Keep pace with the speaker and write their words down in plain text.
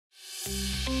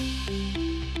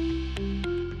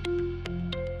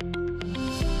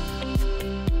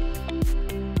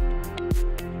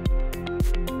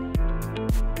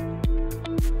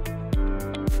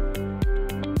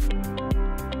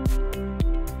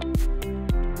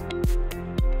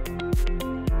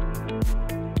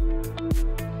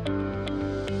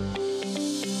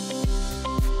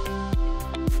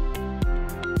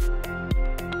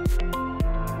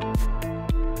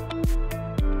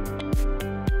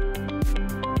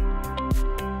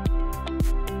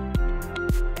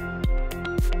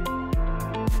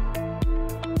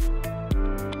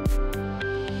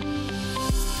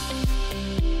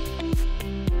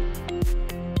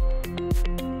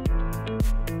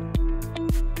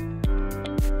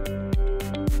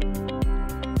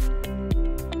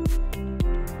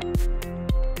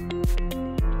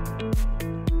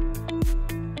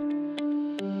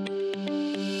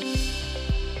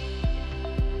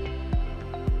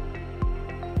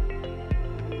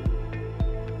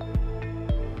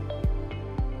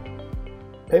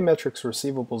Paymetric's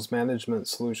receivables management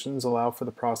solutions allow for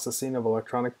the processing of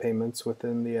electronic payments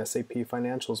within the SAP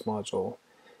Financials module.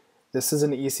 This is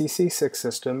an ECC6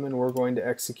 system, and we're going to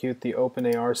execute the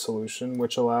OpenAR solution,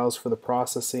 which allows for the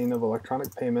processing of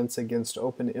electronic payments against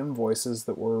open invoices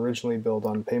that were originally billed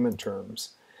on payment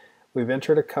terms. We've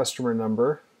entered a customer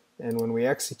number, and when we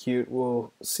execute,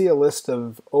 we'll see a list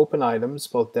of open items,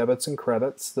 both debits and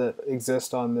credits, that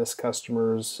exist on this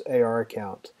customer's AR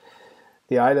account.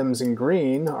 The items in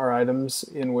green are items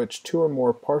in which 2 or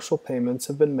more partial payments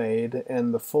have been made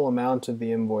and the full amount of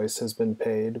the invoice has been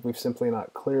paid. We've simply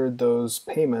not cleared those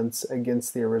payments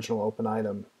against the original open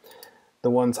item. The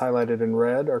ones highlighted in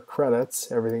red are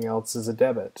credits, everything else is a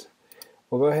debit.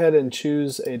 We'll go ahead and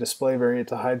choose a display variant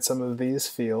to hide some of these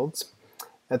fields.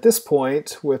 At this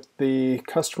point, with the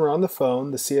customer on the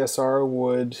phone, the CSR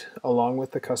would, along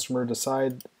with the customer,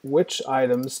 decide which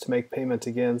items to make payment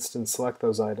against and select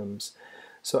those items.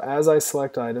 So as I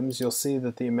select items, you'll see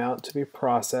that the amount to be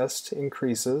processed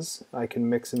increases. I can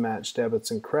mix and match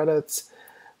debits and credits.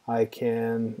 I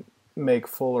can make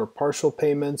full or partial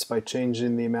payments by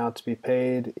changing the amount to be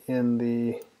paid in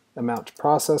the amount to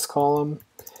process column.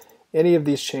 Any of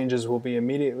these changes will be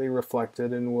immediately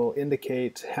reflected and will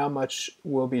indicate how much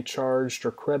will be charged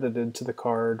or credited to the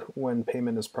card when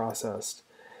payment is processed.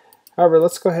 However,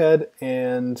 let's go ahead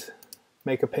and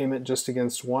make a payment just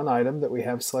against one item that we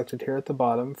have selected here at the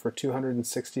bottom for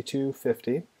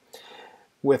 $262.50.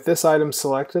 With this item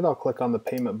selected, I'll click on the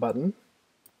payment button.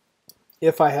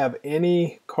 If I have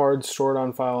any cards stored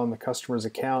on file on the customer's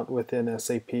account within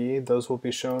SAP, those will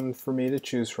be shown for me to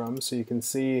choose from. So you can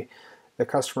see the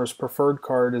customer's preferred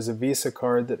card is a Visa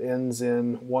card that ends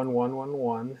in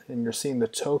 1111, and you're seeing the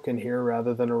token here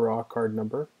rather than a raw card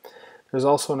number. There's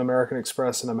also an American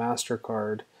Express and a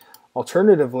MasterCard.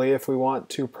 Alternatively, if we want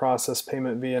to process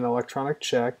payment via an electronic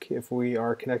check, if we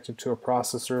are connected to a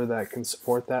processor that can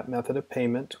support that method of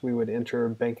payment, we would enter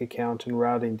bank account and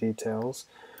routing details.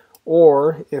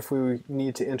 Or if we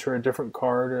need to enter a different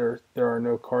card or there are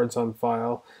no cards on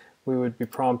file, we would be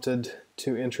prompted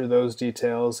to enter those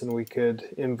details, and we could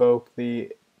invoke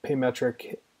the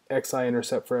Paymetric XI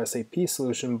Intercept for SAP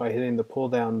solution by hitting the pull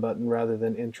down button rather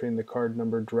than entering the card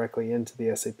number directly into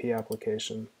the SAP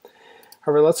application.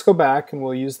 However, let's go back and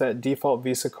we'll use that default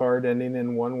Visa card ending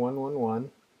in 1111.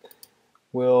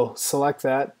 We'll select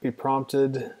that, be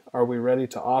prompted, are we ready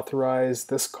to authorize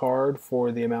this card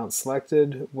for the amount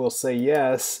selected? We'll say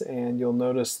yes, and you'll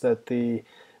notice that the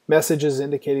messages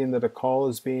indicating that a call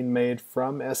is being made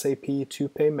from SAP to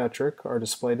Paymetric are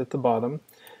displayed at the bottom.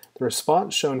 The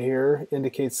response shown here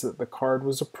indicates that the card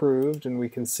was approved, and we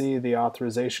can see the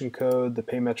authorization code, the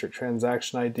Paymetric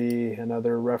transaction ID, and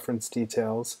other reference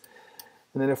details.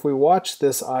 And then if we watch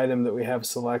this item that we have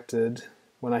selected,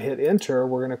 when I hit enter,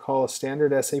 we're going to call a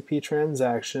standard SAP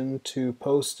transaction to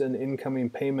post an incoming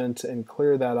payment and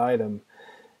clear that item.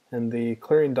 And the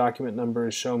clearing document number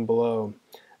is shown below.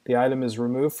 The item is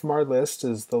removed from our list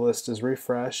as the list is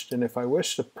refreshed, and if I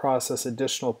wish to process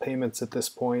additional payments at this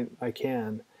point, I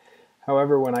can.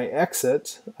 However, when I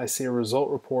exit, I see a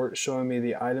result report showing me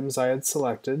the items I had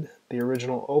selected, the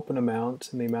original open amount,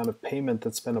 and the amount of payment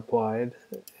that's been applied,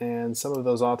 and some of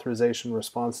those authorization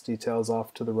response details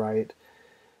off to the right.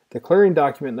 The clearing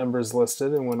document number is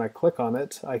listed, and when I click on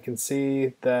it, I can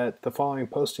see that the following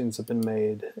postings have been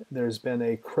made. There's been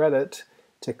a credit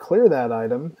to clear that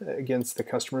item against the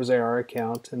customer's AR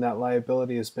account, and that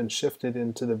liability has been shifted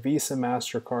into the Visa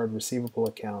MasterCard receivable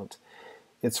account.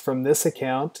 It's from this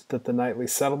account that the nightly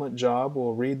settlement job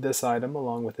will read this item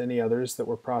along with any others that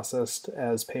were processed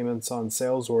as payments on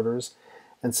sales orders,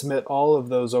 and submit all of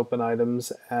those open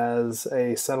items as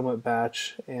a settlement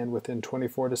batch, and within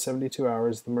 24 to 72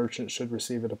 hours the merchant should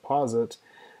receive a deposit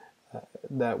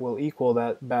that will equal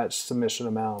that batch submission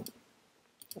amount.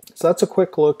 So that's a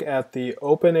quick look at the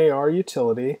OpenAR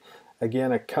utility.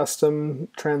 Again, a custom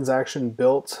transaction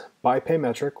built by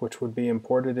Paymetric, which would be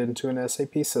imported into an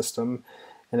SAP system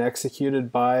and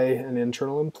executed by an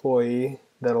internal employee,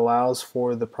 that allows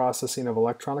for the processing of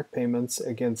electronic payments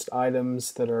against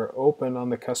items that are open on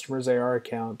the customer's AR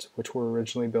account, which were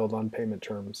originally billed on payment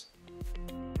terms.